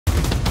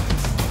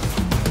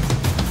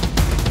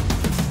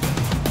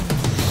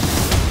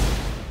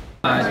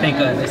I think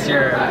this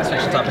year,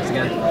 switching topics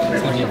again,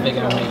 it's going to be a big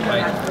MMA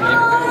fight.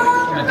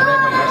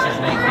 McGregor versus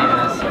Nate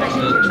Diaz.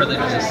 The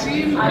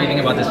trilogy. What do you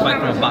think about this fight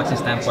from a boxing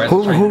standpoint?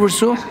 Who versus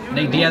who?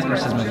 Nate Diaz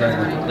versus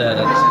McGregor.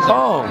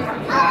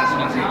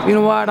 You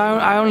know what?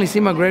 I only see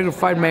McGregor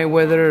fight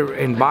Mayweather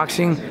in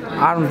boxing.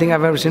 I don't think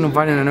I've ever seen him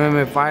fight in an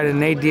MMA fight.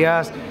 And Nate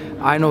Diaz,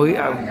 I know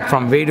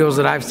from videos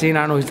that I've seen,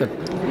 I know he's a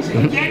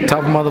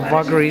tough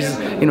motherfucker.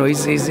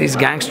 He's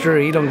gangster.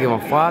 He don't give a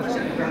fuck.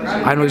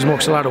 I know he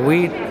smokes a lot of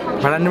weed,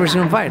 but I've never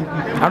seen him fight.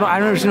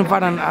 I've never seen him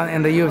fight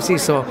in the UFC.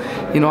 So,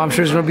 I'm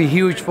sure it's gonna be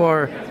huge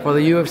for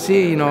the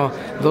UFC.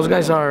 Those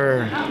guys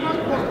are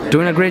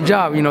doing a great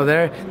job.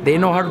 They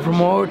know how to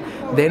promote.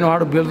 They know how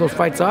to build those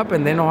fights up,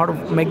 and they know how to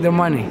make their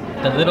money.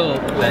 The little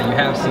that you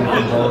have seen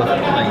from both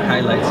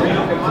highlights, who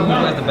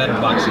has the better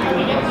boxing?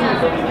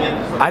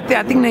 I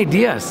think Nate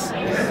Diaz.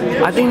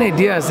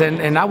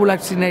 And I would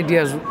like to see Nate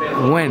Diaz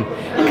win,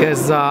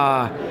 because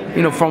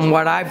from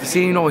what I've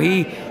seen,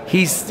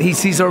 he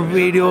sees our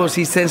videos,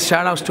 he sends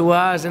shout outs to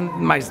us, and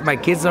my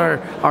kids are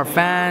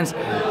fans.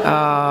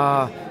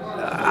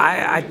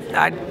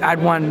 I'd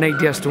want Nate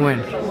Diaz to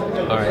win.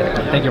 All right,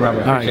 thank you,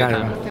 Robert. All right, got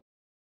it.